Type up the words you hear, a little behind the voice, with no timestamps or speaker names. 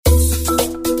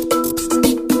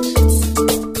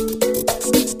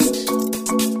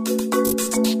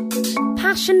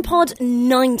Pod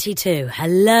 92.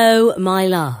 Hello, my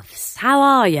loves. How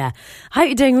are you? I hope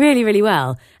you're doing really, really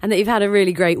well and that you've had a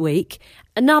really great week.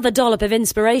 Another dollop of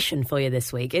inspiration for you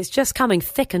this week. It's just coming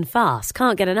thick and fast.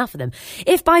 Can't get enough of them.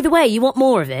 If, by the way, you want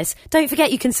more of this, don't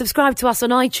forget you can subscribe to us on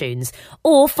iTunes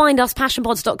or find us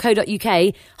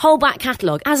passionpods.co.uk, whole back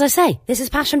catalogue. As I say, this is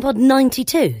PassionPod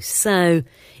 92. So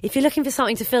if you're looking for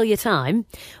something to fill your time,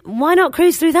 why not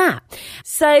cruise through that?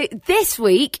 So this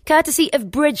week, courtesy of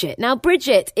Bridget. Now,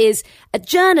 Bridget is a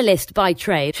journalist by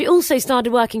trade. She also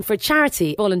started working for a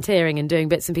charity, volunteering and doing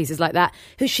bits and pieces like that,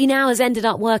 who she now has ended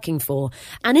up working for.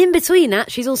 And in between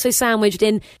that, she's also sandwiched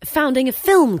in founding a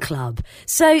film club.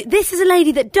 So this is a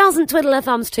lady that doesn't twiddle her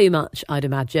thumbs too much, I'd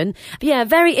imagine. But yeah,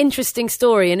 very interesting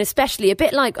story, and especially a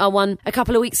bit like our one a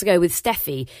couple of weeks ago with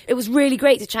Steffi. It was really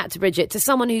great to chat to Bridget, to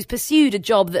someone who's pursued a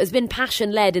job that has been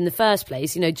passion-led in the first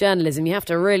place. You know, journalism, you have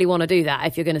to really want to do that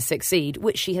if you're going to succeed,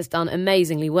 which she has done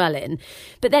amazingly well in.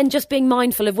 But then just being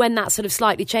mindful of when that sort of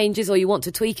slightly changes or you want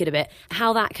to tweak it a bit,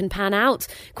 how that can pan out.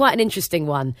 Quite an interesting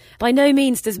one. By no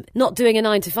means does not doing a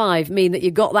 9 to 5 mean that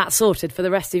you got that sorted for the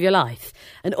rest of your life.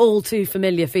 An all too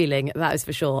familiar feeling, that is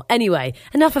for sure. Anyway,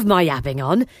 enough of my yabbing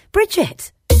on.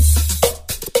 Bridget.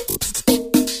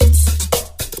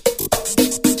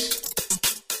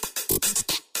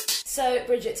 So,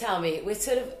 Bridget, tell me, we're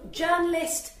sort of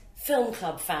journalist, film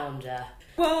club founder.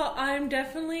 Well, I'm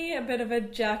definitely a bit of a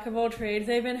jack of all trades.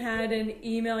 I even had an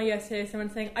email yesterday, someone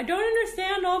saying, I don't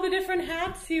understand all the different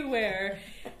hats you wear.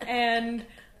 And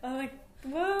I'm like,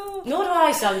 well... Nor do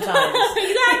I sometimes.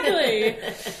 Exactly.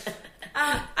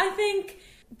 I think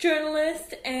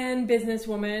journalist and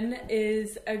businesswoman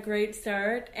is a great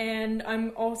start, and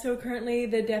I'm also currently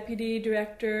the Deputy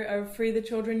Director of Free the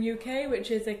Children UK, which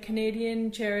is a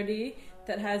Canadian charity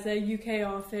that has a UK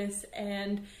office,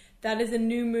 and that is a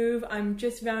new move. I'm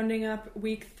just rounding up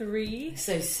week 3.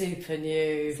 So super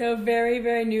new. So very,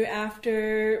 very new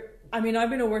after... I mean, I've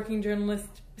been a working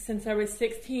journalist since I was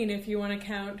 16, if you want to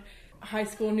count high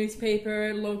school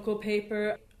newspaper, local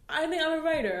paper. I think I'm a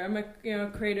writer. I'm a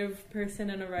creative person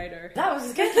and a writer. That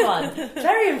was a good one.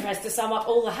 Very impressed to sum up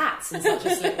all the hats in such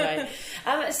a slick way.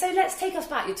 So let's take us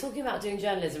back. You're talking about doing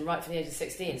journalism right from the age of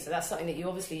 16. So that's something that you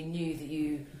obviously knew that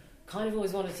you kind of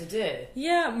always wanted to do.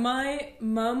 Yeah, my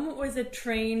mum was a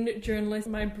trained journalist.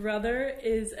 My brother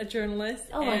is a journalist.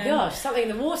 Oh my gosh, something in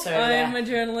the water over I'm there. a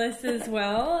journalist as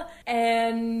well.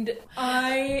 And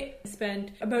I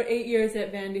spent about 8 years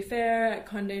at Vanity Fair, at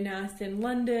Condé Nast in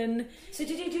London. So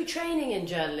did you do training in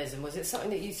journalism? Was it something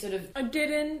that you sort of... I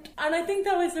didn't, and I think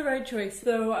that was the right choice,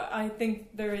 though I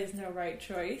think there is no right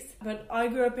choice. But I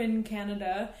grew up in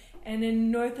Canada, and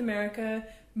in North America,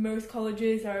 most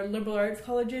colleges are liberal arts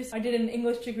colleges. I did an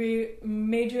English degree,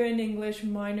 major in English,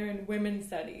 minor in women's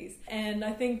studies. And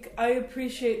I think I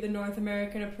appreciate the North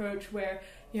American approach where,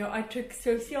 you know, I took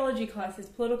sociology classes,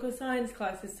 political science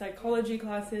classes, psychology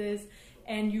classes,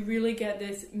 and you really get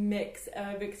this mix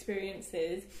of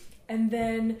experiences. And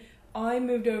then I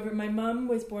moved over. My mum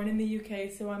was born in the UK,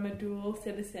 so I'm a dual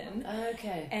citizen.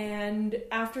 Okay. And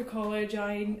after college,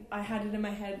 I had it in my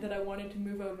head that I wanted to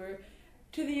move over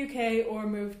to the UK or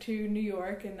move to New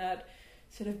York in that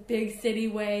sort of big city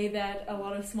way that a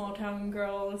lot of small town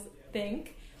girls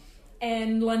think.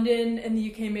 And London and the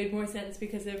UK made more sense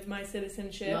because of my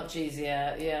citizenship. Much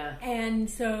easier, yeah. And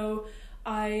so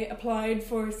I applied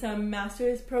for some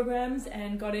master's programs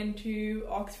and got into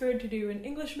Oxford to do an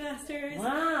English master's.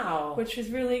 Wow. Which was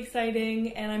really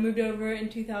exciting. And I moved over in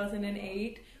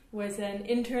 2008, was an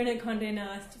intern at Condé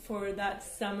Nast for that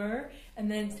summer,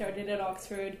 and then started at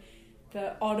Oxford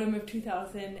the autumn of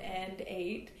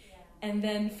 2008, and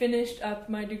then finished up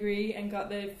my degree and got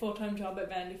the full-time job at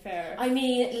Vanity Fair. I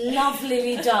mean,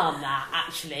 lovelily done that,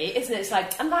 actually, isn't it? It's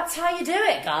like, and that's how you do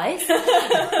it, guys.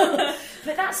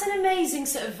 But that's an amazing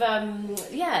sort of,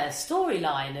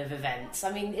 storyline of events.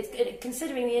 I mean,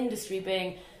 considering the industry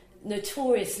being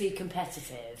notoriously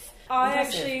competitive.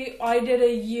 I did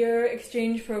a year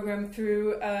exchange program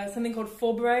through something called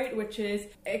Fulbright, which is,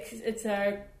 it's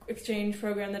a exchange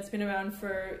program that's been around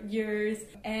for years,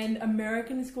 and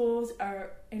American schools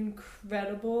are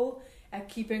incredible at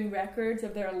keeping records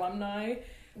of their alumni.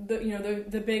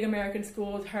 The big American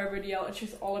schools, Harvard, Yale, it's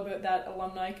just all about that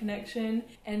alumni connection.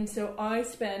 And so I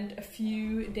spent a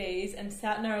few days and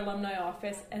sat in our alumni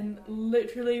office and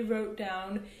literally wrote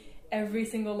down every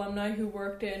single alumni who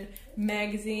worked in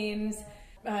magazines,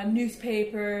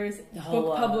 newspapers,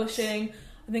 book publishing.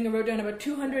 I think I wrote down about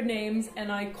 200 names, and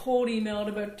I cold emailed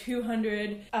about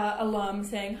 200 alums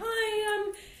saying,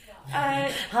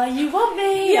 hi, you want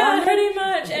me? Yeah, pretty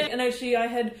much. And actually I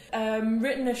had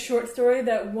written a short story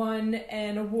that won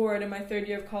an award in my third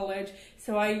year of college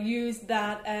So I used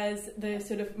that as the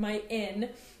sort of my in,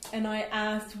 and I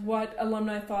asked what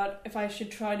alumni thought if I should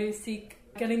try to seek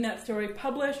getting that story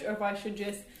published or if I should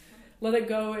just let it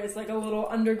go as like a little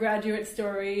undergraduate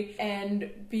story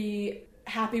and be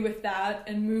happy with that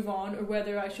and move on, or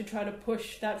whether I should try to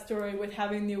push that story with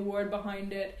having the award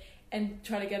behind it and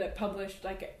try to get it published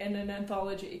like in an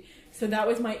anthology. So that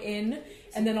was my in.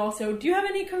 And then also, do you have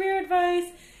any career advice?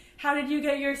 How did you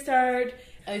get your start?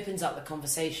 Opens up the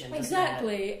conversation, doesn't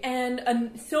exactly. it?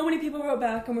 And so many people wrote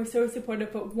back and were so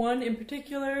supportive, but one in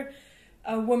particular,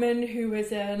 a woman who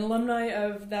was an alumni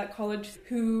of that college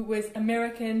who was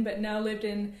American but now lived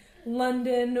in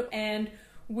London. And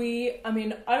I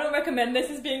don't recommend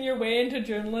this as being your way into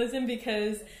journalism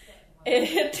because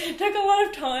it took a lot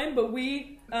of time, but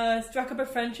we struck up a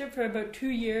friendship for about 2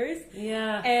 years.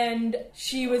 Yeah. And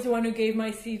she was the one who gave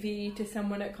my CV to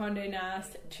someone at Condé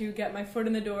Nast to get my foot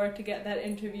in the door to get that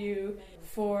interview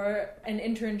for an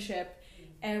internship.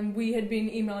 And we had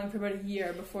been emailing for about a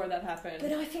year before that happened.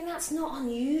 But I think that's not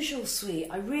unusual, sweet.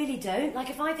 I really don't.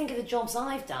 Like, if I think of the jobs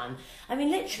I've done, I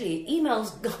mean, literally,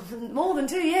 emails gone more than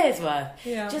 2 years worth.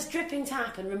 Yeah. Just dripping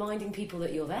tap and reminding people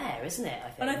that you're there, isn't it, I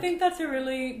think? And I think that's a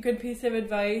really good piece of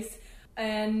advice.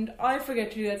 And I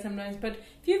forget to do that sometimes. But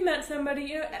if you've met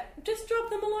somebody, just drop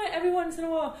them a line every once in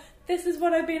a while. This is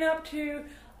what I've been up to.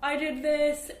 I did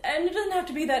this. And it doesn't have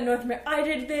to be that North American. I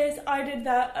did this. I did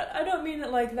that. I don't mean it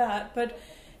like that. But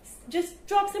just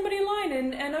drop somebody a line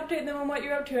and update them on what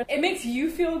you're up to. It makes you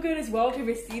feel good as well to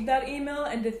receive that email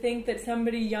and to think that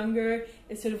somebody younger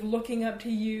is sort of looking up to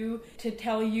you to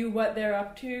tell you what they're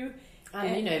up to.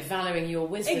 And, valuing your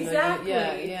wisdom. Exactly.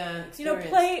 Experience.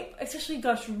 Especially,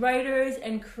 writers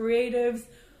and creatives,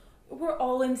 we're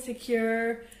all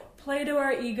insecure. Play to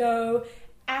our ego.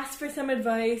 Ask for some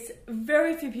advice.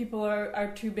 Very few people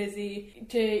are too busy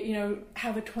to,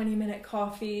 have a 20-minute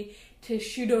coffee, to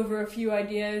shoot over a few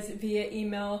ideas via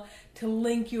email, to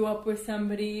link you up with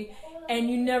somebody. And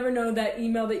you never know, that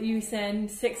email that you send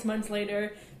 6 months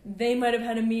later, they might have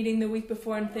had a meeting the week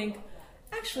before and think,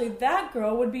 actually, that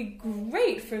girl would be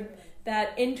great for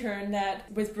that intern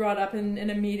that was brought up in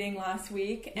a meeting last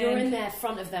week. You're in their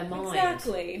front of their mind.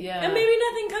 Exactly. Yeah. And maybe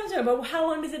nothing comes to it, but how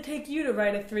long does it take you to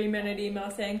write a 3-minute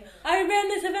email saying, I ran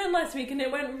this event last week and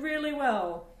it went really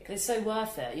well? It's so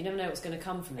worth it. You never know what's going to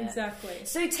come from it. Exactly.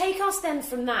 So take us then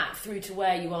from that through to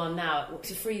where you are now,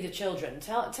 to Free the Children.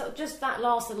 Tell just that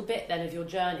last little bit then of your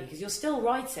journey, because you're still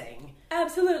writing.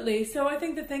 Absolutely. So I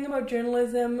think the thing about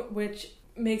journalism, which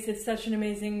makes it such an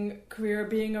amazing career,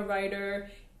 being a writer,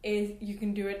 is you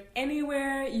can do it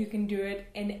anywhere, you can do it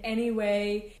in any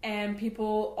way, and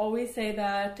people always say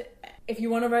that if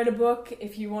you want to write a book,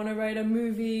 if you want to write a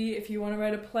movie, if you want to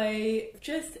write a play,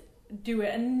 just do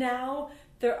it. And now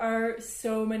there are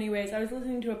so many ways. I was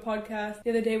listening to a podcast the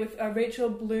other day with Rachel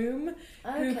Bloom,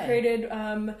 who created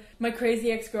My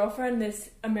Crazy Ex-Girlfriend,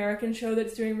 this American show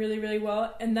that's doing really, really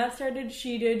well. And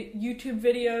she did YouTube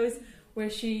videos where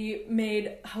she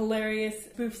made hilarious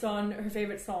spoofs on her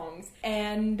favorite songs.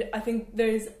 And I think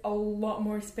there's a lot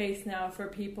more space now for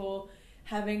people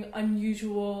having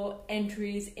unusual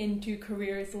entries into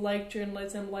careers like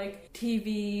journalism, like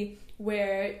TV,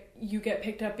 where you get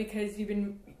picked up because you've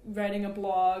been writing a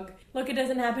blog. Look, it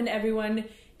doesn't happen to everyone.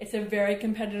 It's a very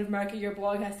competitive market. Your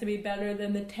blog has to be better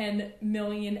than the 10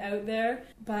 million out there.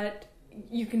 But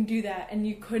you can do that, and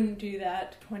you couldn't do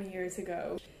that 20 years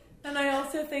ago. And I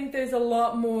also think there's a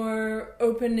lot more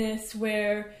openness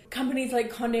where companies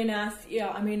like Condé Nast,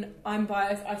 I'm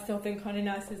biased, I still think Condé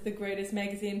Nast is the greatest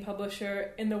magazine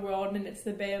publisher in the world and it's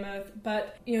the behemoth.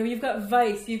 But, you've got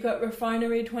Vice, you've got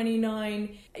Refinery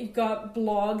 29, you've got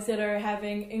blogs that are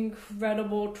having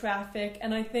incredible traffic.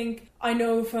 And I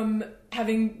know from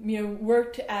having,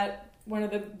 worked at one of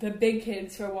the big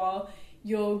kids for a while,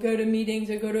 you'll go to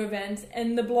meetings or go to events,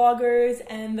 and the bloggers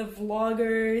and the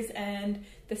vloggers and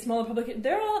the smaller public,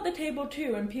 they're all at the table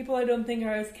too, and people I don't think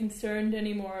are as concerned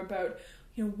anymore about,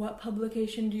 what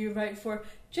publication do you write for?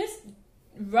 Just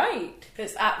write.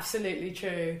 That's absolutely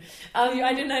true.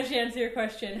 I didn't actually answer your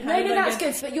question. No, that's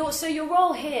good. But your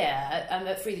role here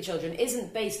at Free the Children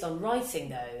isn't based on writing,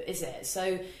 though, is it?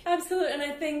 So absolutely, and I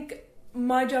think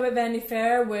my job at Vanity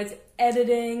Fair was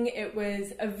editing, it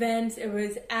was events, it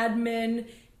was admin,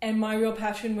 and my real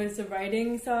passion was the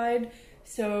writing side.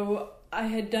 So I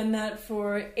had done that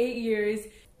for 8 years,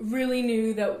 really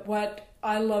knew that what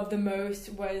I loved the most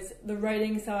was the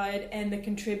writing side and the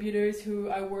contributors who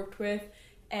I worked with,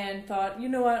 and thought, you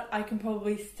know what, I can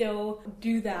probably still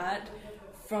do that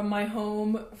from my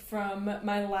home, from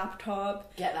my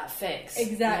laptop. Get that fixed.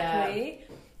 Exactly.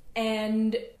 Yeah.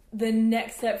 And the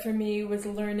next step for me was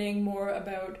learning more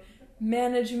about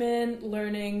management,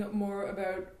 learning more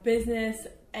about business,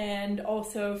 and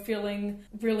also feeling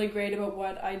really great about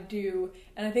what I do.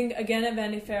 And I think, again, at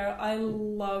Vanity Fair, I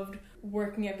loved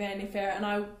working at Vanity Fair, and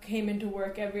I came into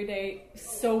work every day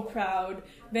so proud.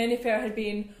 Vanity Fair had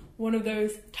been one of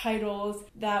those titles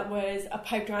that was a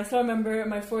pipe dream. I still remember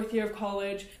my 4th year of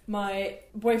college, my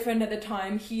boyfriend at the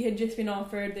time, he had just been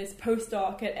offered this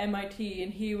postdoc at MIT,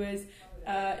 and he was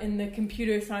in the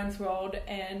computer science world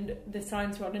and the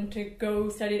science world, and to go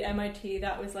study at MIT,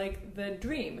 that was like the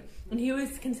dream. And he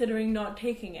was considering not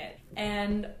taking it.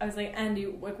 And I was like, Andy,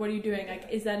 like, what are you doing? Like,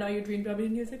 is that not your dream job?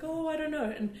 And he was like, oh, I don't know.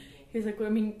 And he was like, well,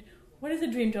 I mean, what is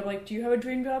a dream job? Like, do you have a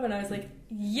dream job? And I was like,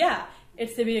 yeah,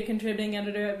 it's to be a contributing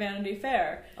editor at Vanity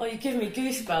Fair. Oh, you give me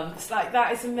goosebumps. Like,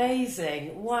 that is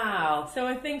amazing. Wow. So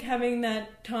I think having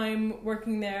that time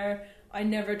working there, I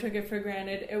never took it for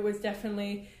granted. It was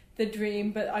definitely the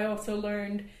dream, but I also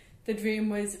learned the dream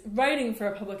was writing for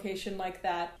a publication like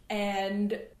that.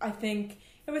 And I think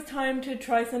it was time to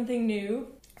try something new.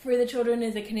 Free the Children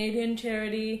is a Canadian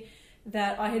charity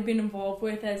that I had been involved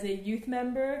with as a youth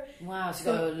member. Wow,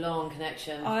 so you've got a long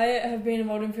connection. I have been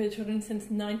involved in Free the Children since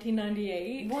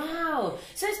 1998. Wow.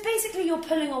 So it's basically you're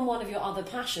pulling on one of your other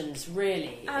passions,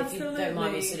 really. Absolutely. If you don't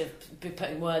mind me sort of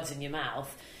putting words in your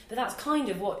mouth. But that's kind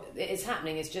of what is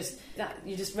happening, is just that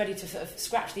you're just ready to sort of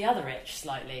scratch the other itch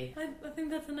slightly. I think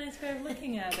that's a nice way of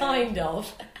looking at it. Kind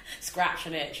of. Scratch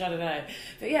an itch, I don't know.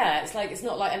 But yeah, it's like, it's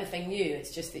not like anything new,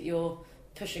 it's just that you're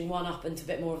pushing one up into a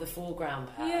bit more of the foreground,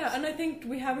 perhaps. Yeah, and I think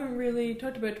we haven't really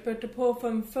talked about it, but to pull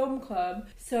from Film Club.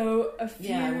 So a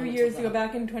few years ago,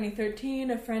 back in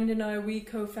 2013, a friend and I, we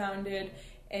co-founded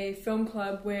a film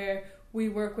club where we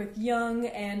work with young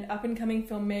and up-and-coming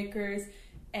filmmakers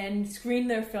and screen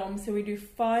their films. So we do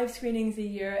 5 screenings a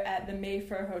year at the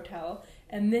Mayfair Hotel.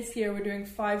 And this year we're doing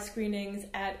 5 screenings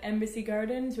at Embassy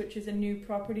Gardens, which is a new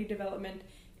property development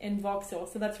in Vauxhall.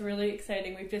 So that's really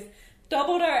exciting. We've just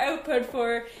doubled our output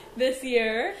for this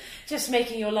year. Just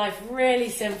making your life really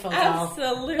simple, Val.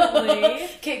 Absolutely.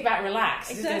 Kick back,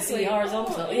 relax. Exactly. Just go see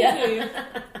horizontal. Oh, yeah.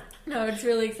 No, it's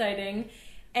really exciting.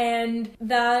 And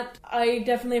that I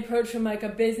definitely approached from like a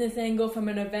business angle, from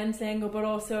an events angle, but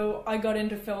also I got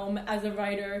into film as a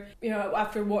writer, you know,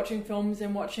 after watching films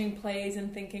and watching plays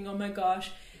and thinking, oh my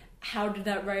gosh, how did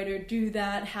that writer do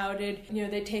that? How did, you know,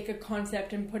 they take a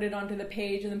concept and put it onto the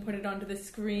page and then put it onto the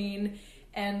screen?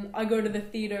 And I go to the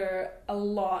theater a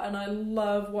lot, and I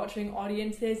love watching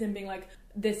audiences and being like,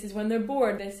 this is when they're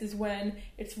bored, this is when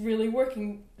it's really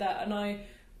working, that. And I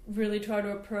really try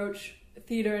to approach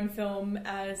theater and film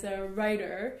as a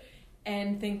writer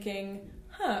and thinking,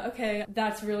 okay,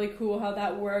 that's really cool how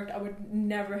that worked. I would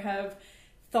never have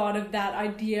thought of that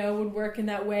idea would work in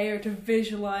that way, or to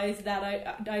visualize that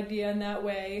idea in that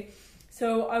way.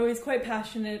 So I was quite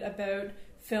passionate about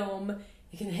film.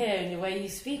 You can hear in the way you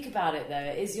speak about it, though,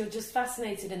 is you're just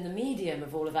fascinated in the medium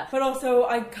of all of that. But also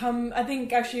I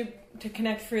think actually to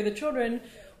connect Free the Children,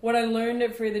 what I learned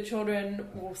at Free the Children,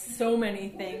 well, so many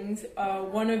things.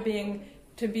 One of being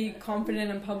to be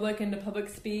confident in public and to public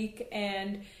speak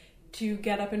and to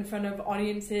get up in front of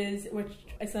audiences, which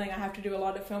is something I have to do a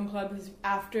lot at film clubs.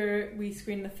 After we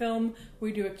screen the film,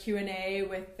 we do a Q&A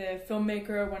with the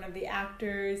filmmaker, one of the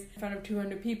actors, in front of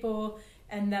 200 people,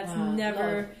 and that's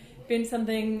never been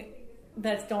something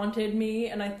that's daunted me.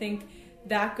 And I think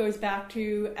that goes back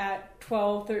to at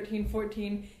 12, 13,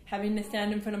 14, having to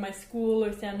stand in front of my school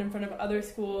or stand in front of other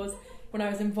schools when I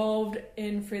was involved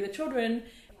in Free the Children,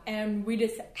 and we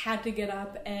just had to get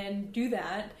up and do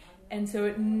that. And so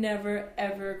it never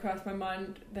ever crossed my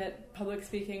mind that public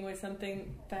speaking was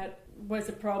something that was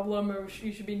a problem or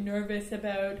you should be nervous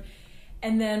about.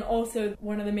 And then also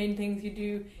one of the main things you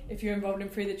do if you're involved in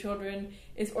Free the Children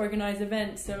is organize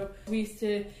events. So we used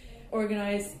to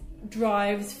organize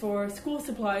drives for school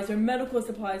supplies or medical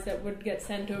supplies that would get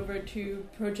sent over to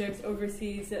projects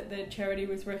overseas that the charity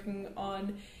was working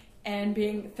on. And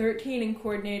being 13 and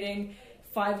coordinating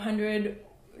 500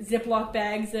 Ziploc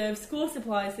bags of school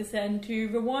supplies to send to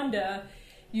Rwanda,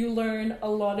 you learn a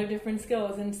lot of different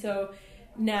skills. And so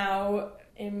now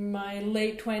in my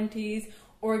late 20s,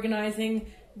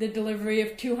 organizing the delivery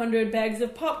of 200 bags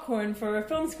of popcorn for a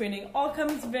film screening all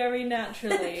comes very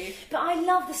naturally. But I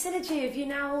love the synergy of you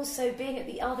now also being at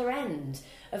the other end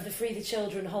of the Free the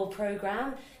Children whole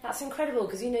programme. That's incredible,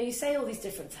 because, you know, you say all these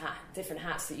different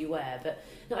hats that you wear, but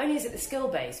not only is it the skill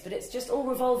base, but it's just all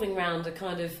revolving around a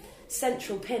kind of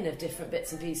central pin of different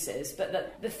bits and pieces,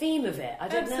 but the theme of it, I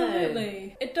don't know.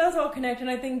 Absolutely. It does all connect, and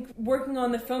I think working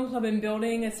on the film club and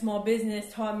building a small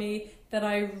business taught me that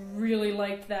I really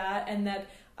liked that, and that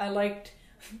I liked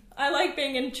I like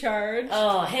being in charge.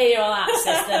 Oh, here you are,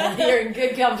 that sister. You're in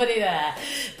good company there.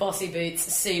 Bossy Boots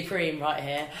Supreme right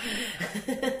here.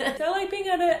 So I like being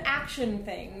able to action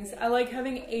things. I like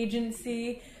having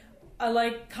agency. I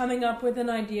like coming up with an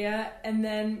idea and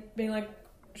then being like,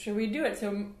 should we do it?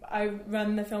 So I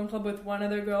run the film club with one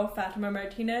other girl, Fatima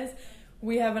Martinez.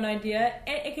 We have an idea.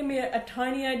 It can be a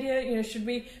tiny idea. You know, should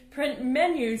we print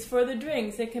menus for the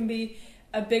drinks? It can be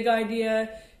a big idea.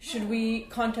 Should we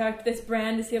contact this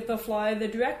brand to see if they'll fly the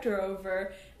director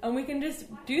over? And we can just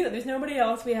do that. There's nobody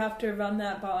else we have to run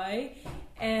that by.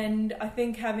 And I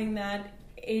think having that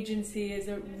agency is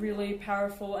a really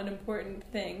powerful and important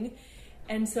thing.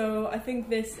 And so I think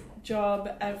this job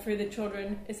for the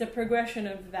children is a progression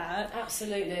of that.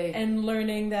 Absolutely. And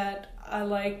learning that I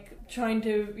like trying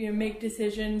to, you know, make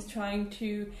decisions, trying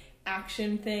to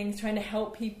action things, trying to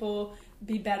help people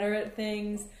be better at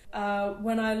things.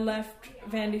 When I left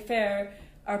Vanity Fair,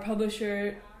 our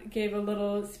publisher gave a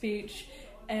little speech,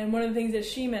 and one of the things that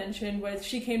she mentioned was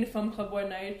she came to Film Club one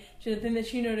night. The thing that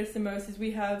she noticed the most is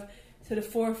we have sort of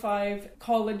 4 or 5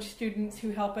 college students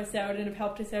who help us out and have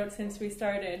helped us out since we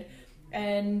started.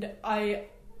 And I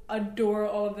adore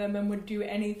all of them and would do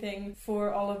anything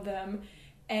for all of them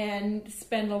and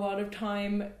spend a lot of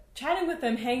time chatting with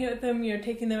them, hanging out with them, you know,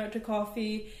 taking them out to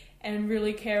coffee and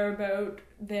really care about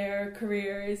their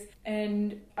careers.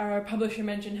 And our publisher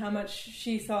mentioned how much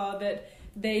she saw that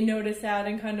they noticed that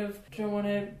and kind of, don't want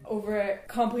to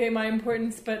overcomplicate my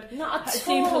importance, but not at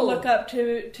seemed to all. look up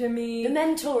to me. The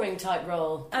mentoring type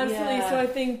role. Absolutely. Yeah. So I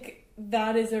think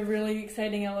that is a really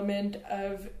exciting element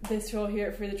of this role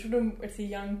here for the children. It's a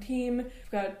young team.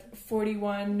 We've got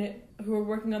 41 who are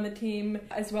working on the team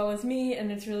as well as me,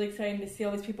 and it's really exciting to see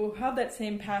all these people who have that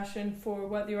same passion for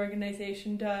what the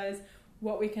organization does,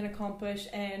 what we can accomplish,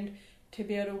 and to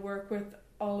be able to work with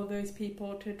all of those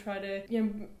people to try to, you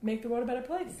know, make the world a better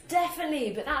place.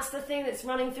 Definitely, but that's the thing that's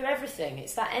running through everything.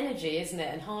 It's that energy, isn't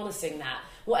it? And harnessing that,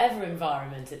 whatever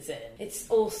environment it's in. It's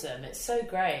awesome. It's so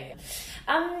great.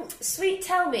 Sweet,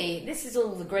 tell me, this is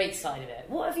all the great side of it.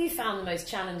 What have you found the most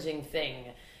challenging thing?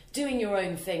 Doing your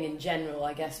own thing in general,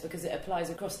 I guess, because it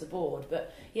applies across the board.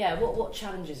 But yeah, what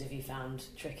challenges have you found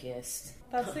trickiest?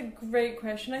 That's a great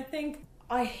question. I think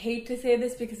I hate to say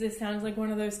this because it sounds like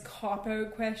one of those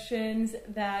cop-out questions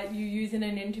that you use in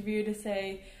an interview to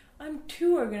say, I'm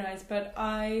too organized, but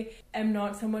I am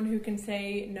not someone who can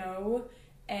say no.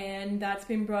 And that's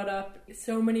been brought up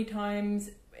so many times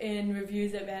in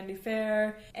reviews at Vanity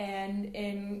Fair and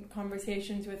in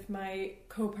conversations with my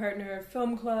co-partner of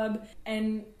Film Club.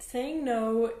 And saying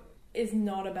no is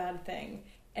not a bad thing.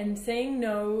 And saying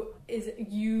no is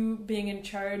you being in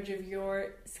charge of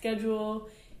your schedule,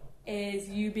 is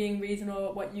you being reasonable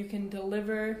at what you can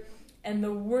deliver. And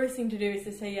the worst thing to do is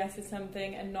to say yes to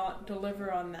something and not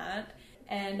deliver on that.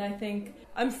 And I think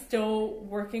I'm still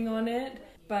working on it,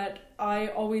 but I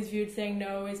always viewed saying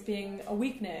no as being a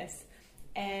weakness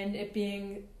and it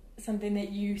being something that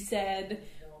you said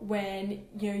when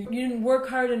you didn't work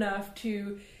hard enough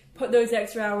to put those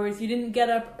extra hours, you didn't get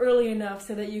up early enough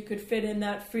so that you could fit in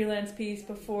that freelance piece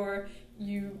before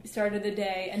you started the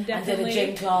day. And definitely, and did a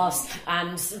gym class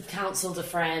and counselled a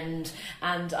friend,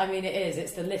 and I mean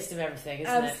it's the list of everything,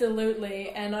 isn't it? Absolutely.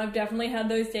 And I've definitely had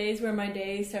those days where my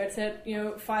day starts at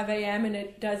 5 a.m. and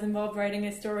it does involve writing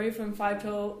a story from 5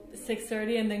 till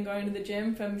 6:30 and then going to the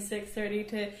gym from 6:30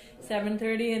 to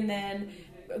 7:30 and then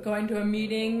going to a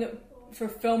meeting for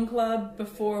Film Club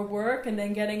before work and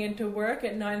then getting into work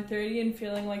at 9:30 and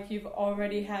feeling like you've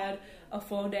already had a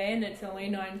full day and it's only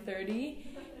 9:30.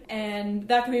 And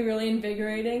that can be really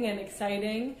invigorating and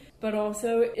exciting, but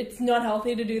also it's not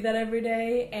healthy to do that every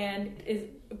day, and it's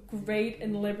great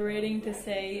and liberating to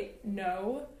say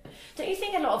no. Don't you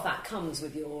think a lot of that comes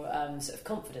with your sort of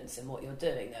confidence in what you're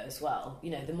doing, though, as well?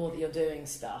 You know, the more that you're doing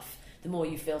stuff, the more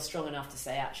you feel strong enough to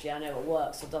say, actually, I know what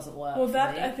works or doesn't work. Well, for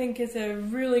that me. I think is a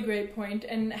really great point,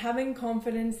 and having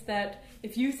confidence that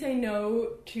if you say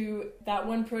no to that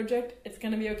one project, it's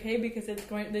going to be okay because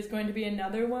there's going to be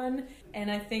another one. And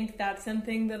I think that's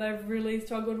something that I've really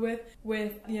struggled with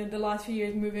the last few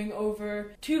years, moving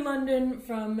over to London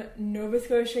from Nova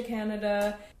Scotia,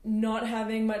 Canada, not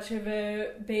having much of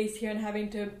a base here and having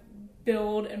to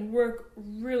build and work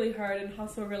really hard and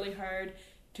hustle really hard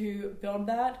to build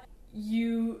that.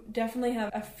 You definitely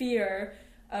have a fear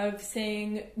of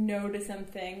saying no to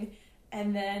something,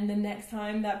 and then the next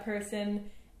time that person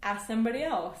asks somebody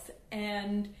else.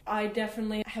 And I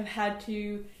definitely have had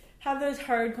to have those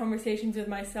hard conversations with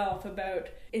myself about,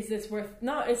 is this worth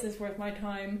my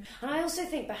time? And I also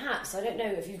think perhaps, I don't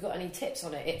know if you've got any tips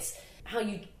on it, it's how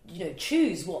you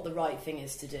choose what the right thing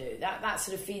is to do. That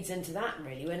sort of feeds into that,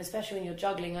 really, when especially when you're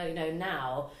juggling,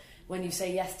 now, when you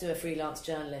say yes to a freelance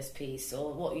journalist piece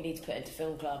or what you need to put into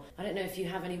film club. I don't know if you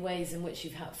have any ways in which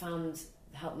you've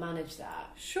help manage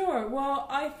that. Sure. Well,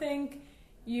 I think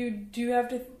you do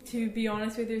have to be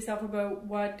honest with yourself about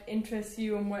what interests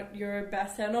you and what you're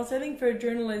best at. And also I think for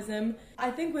journalism,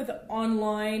 I think with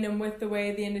online and with the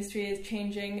way the industry is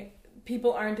changing,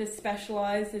 people aren't as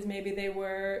specialized as maybe they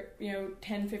were,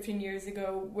 10, 15 years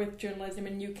ago with journalism,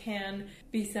 and you can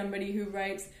be somebody who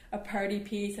writes a party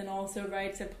piece and also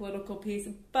writes a political piece.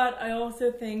 But I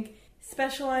also think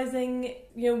specializing,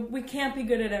 we can't be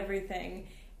good at everything.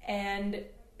 And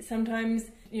sometimes,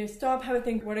 stop, have a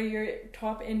think, what are your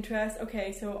top interests?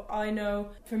 Okay, so I know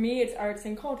for me it's arts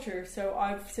and culture, so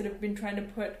I've sort of been trying to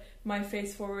put my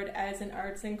face forward as an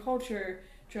arts and culture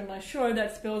journalist. Sure,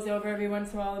 that spills over every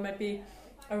once in a while. It might be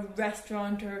a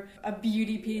restaurant or a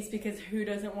beauty piece, because who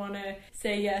doesn't want to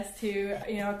say yes to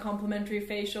a complimentary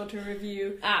facial to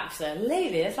review?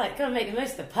 Absolutely, it's like gotta make the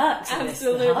most of the perks.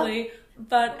 Absolutely,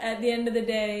 but at the end of the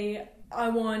day, I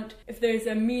want, if there's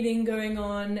a meeting going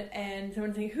on and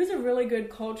someone's saying, who's a really good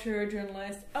culture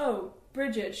journalist? Oh,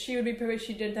 Bridget, she would be perfect.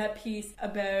 She did that piece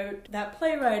about that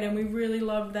playwright and we really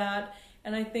loved that.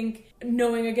 And I think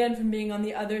knowing, again, from being on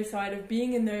the other side of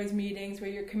being in those meetings where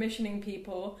you're commissioning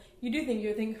people, you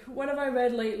think, what have I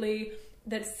read lately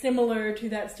that's similar to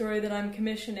that story that I'm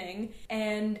commissioning?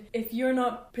 And if you're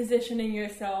not positioning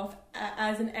yourself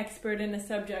as an expert in a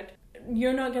subject,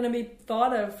 you're not going to be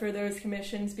thought of for those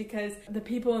commissions, because the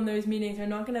people in those meetings are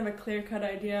not going to have a clear-cut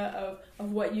idea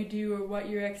of what you do or what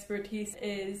your expertise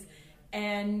is,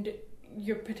 and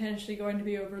you're potentially going to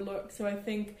be overlooked. So I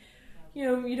think,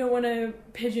 you don't want to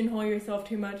pigeonhole yourself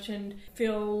too much and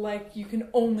feel like you can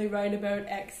only write about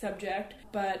X subject,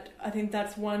 but I think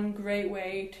that's one great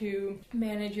way to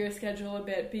manage your schedule a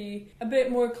bit. Be a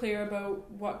bit more clear about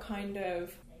what kind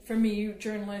of, for me,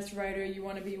 journalist, writer, you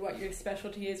want to be, what your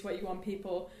specialty is, what you want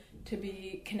people to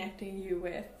be connecting you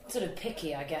with. Sort of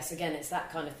picky, I guess. Again, it's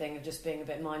that kind of thing of just being a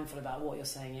bit mindful about what you're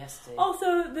saying yes to.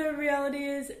 Also, the reality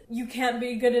is you can't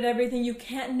be good at everything. You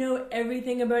can't know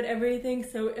everything about everything.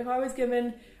 So if I was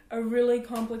given a really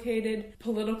complicated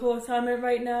political assignment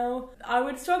right now, I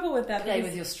would struggle with that. Play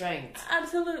with your strengths.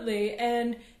 Absolutely.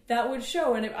 And that would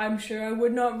show, and I'm sure I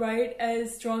would not write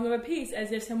as strong of a piece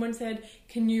as if someone said,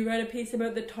 can you write a piece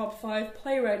about the top 5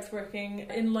 playwrights working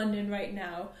in London right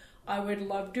now? I would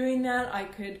love doing that. I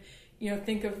could,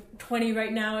 think of 20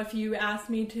 right now if you asked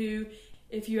me to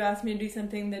do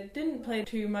something that didn't play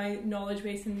to my knowledge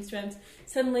base and strengths.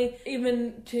 Suddenly,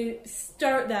 even to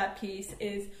start that piece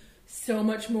is so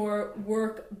much more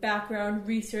work, background,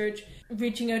 research,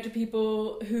 reaching out to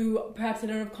people who perhaps I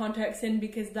don't have contacts in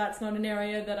because that's not an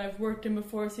area that I've worked in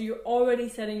before. So you're already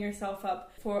setting yourself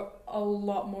up for a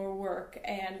lot more work.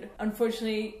 And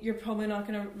unfortunately, you're probably not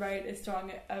going to write as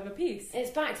strong of a piece.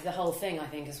 It's back to the whole thing, I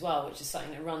think, as well, which is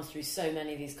something that runs through so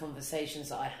many of these conversations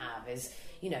that I have, is,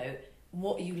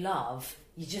 what you love,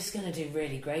 you're just going to do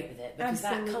really great with it, because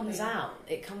Absolutely. That comes out.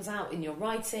 It comes out in your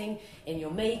writing, in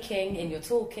your making, in your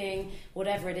talking,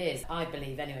 whatever it is. I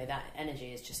believe, anyway, that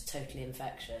energy is just totally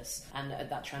infectious, and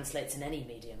that translates in any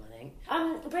medium, I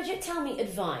think. Bridget, tell me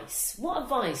advice. What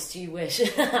advice do you wish...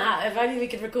 if only we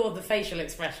could record the facial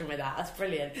expression with that. That's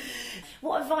brilliant.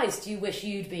 What advice do you wish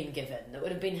you'd been given that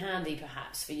would have been handy,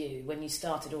 perhaps, for you when you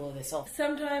started all of this off?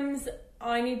 Sometimes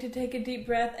I need to take a deep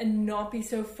breath and not be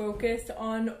so focused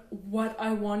on what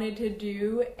I wanted to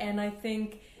do. And I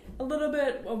think a little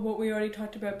bit of what we already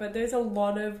talked about, but there's a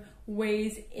lot of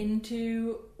ways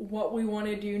into what we want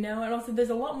to do now. And also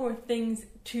there's a lot more things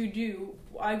to do.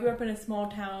 I grew up in a small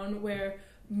town where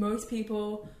most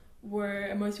people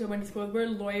went to school were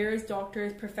lawyers,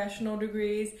 doctors, professional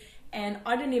degrees. And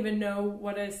I didn't even know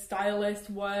what a stylist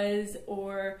was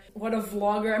or what a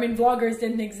vlogger... I mean, vloggers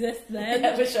didn't exist then.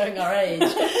 Yeah, we're showing our age.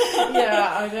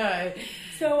 Yeah, I know.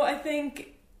 So I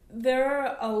think there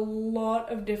are a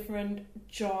lot of different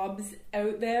jobs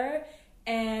out there,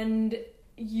 and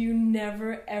you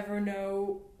never ever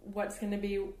know what's going to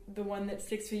be the one that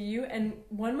sticks for you. And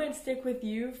one might stick with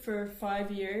you for 5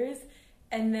 years,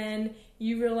 and then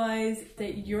you realize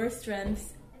that your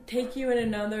strengths take you in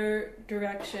another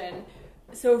direction.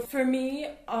 So for me,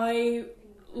 I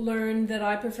learned that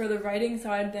I prefer the writing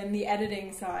side than the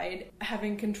editing side.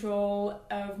 Having control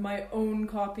of my own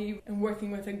copy and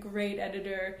working with a great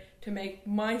editor to make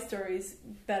my stories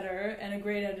better, and a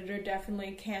great editor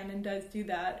definitely can and does do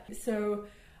that. So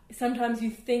sometimes you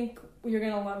think you're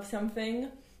going to love something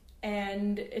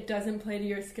and it doesn't play to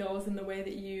your skills in the way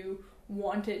that you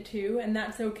want it to, and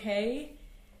that's okay.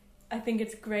 I think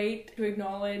it's great to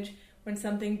acknowledge when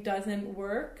something doesn't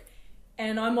work.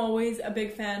 And I'm always a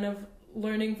big fan of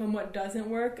learning from what doesn't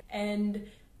work. And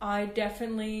I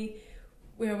definitely,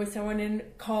 was someone in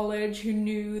college who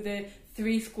knew the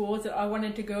 3 schools that I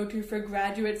wanted to go to for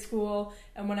graduate school,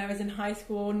 and when I was in high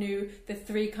school knew the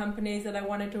 3 companies that I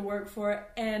wanted to work for.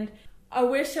 And I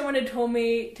wish someone had told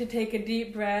me to take a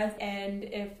deep breath, and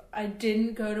if I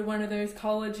didn't go to one of those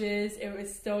colleges, it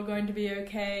was still going to be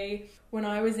okay. When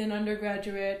I was in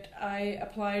undergraduate, I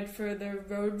applied for the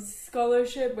Rhodes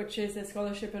Scholarship, which is a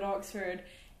scholarship at Oxford,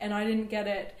 and I didn't get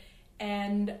it.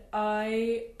 And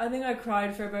I think I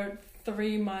cried for about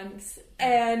 3 months,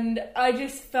 and I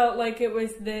just felt like it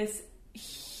was this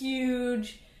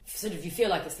huge... Sort of, you feel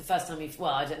like it's the first time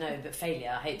I don't know, but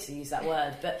failure, I hate to use that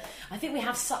word, but I think we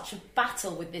have such a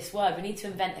battle with this word. We need to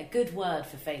invent a good word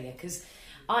for failure, because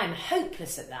I'm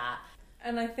hopeless at that.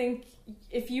 And I think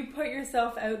if you put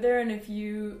yourself out there and if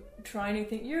you try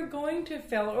anything, you're going to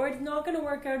fail, or it's not going to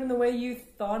work out in the way you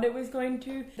thought it was going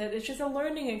to. That it's just a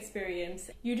learning experience.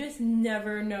 You just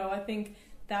never know. I think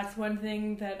that's one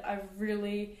thing that I've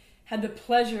really had the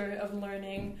pleasure of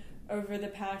learning over the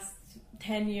past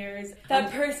 10 years.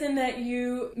 That person that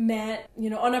you met,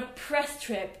 on a press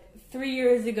trip 3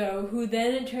 years ago, who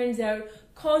then it turns out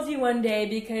calls you one day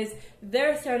because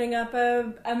they're starting up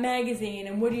a magazine,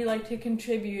 and would you like to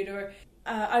contribute? Or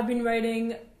I've been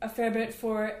writing a fair bit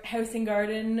for House and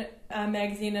Garden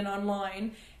magazine and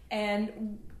online,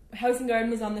 and House and Garden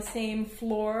was on the same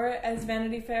floor as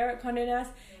Vanity Fair at Condé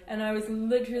Nast, and I was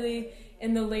literally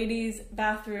in the ladies'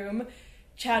 bathroom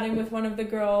chatting with one of the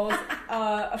girls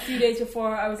a few days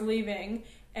before I was leaving,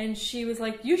 and she was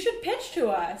like, "You should pitch to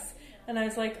us." And I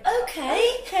was like,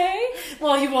 okay.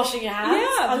 While you're washing your hands?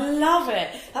 Yeah. I love it.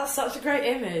 That's such a great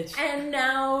image. And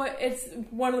now it's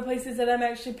one of the places that I'm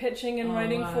actually pitching and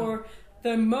writing for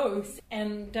the most,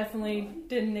 and definitely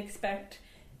didn't expect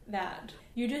that.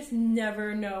 You just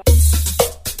never know.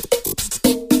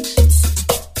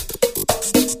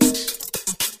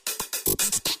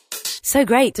 So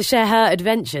great to share her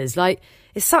adventures.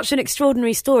 It's such an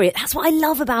extraordinary story. That's what I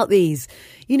love about these.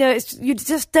 You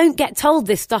just don't get told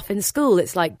this stuff in school.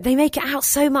 It's like they make it out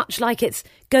so much like it's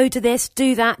go to this,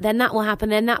 do that, then that will happen,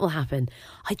 then that will happen.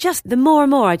 The more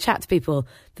and more I chat to people,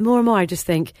 the more and more I just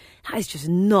think, that is just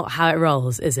not how it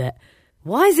rolls, is it?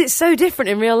 Why is it so different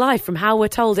in real life from how we're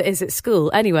told it is at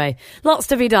school? Anyway, lots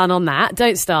to be done on that.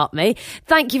 Don't start me.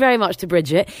 Thank you very much to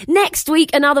Bridget. Next week,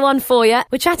 another one for you.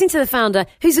 We're chatting to the founder,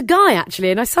 who's a guy,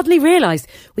 actually, and I suddenly realised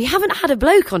we haven't had a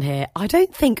bloke on here, I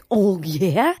don't think, all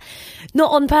year.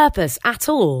 Not on purpose at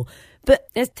all. But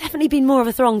there's definitely been more of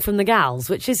a throng from the gals,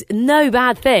 which is no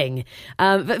bad thing.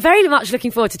 But very much looking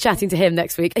forward to chatting to him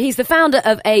next week. He's the founder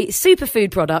of a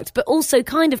superfood product, but also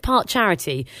kind of part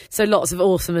charity. So lots of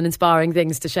awesome and inspiring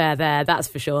things to share there, that's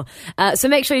for sure. So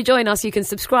make sure you join us. You can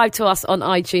subscribe to us on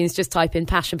iTunes. Just type in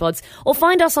Passion Pods, or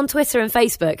find us on Twitter and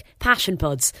Facebook, Passion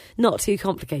Pods. Not too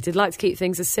complicated. Like to keep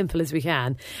things as simple as we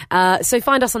can. So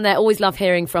find us on there. Always love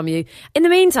hearing from you. In the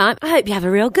meantime, I hope you have a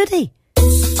real goodie.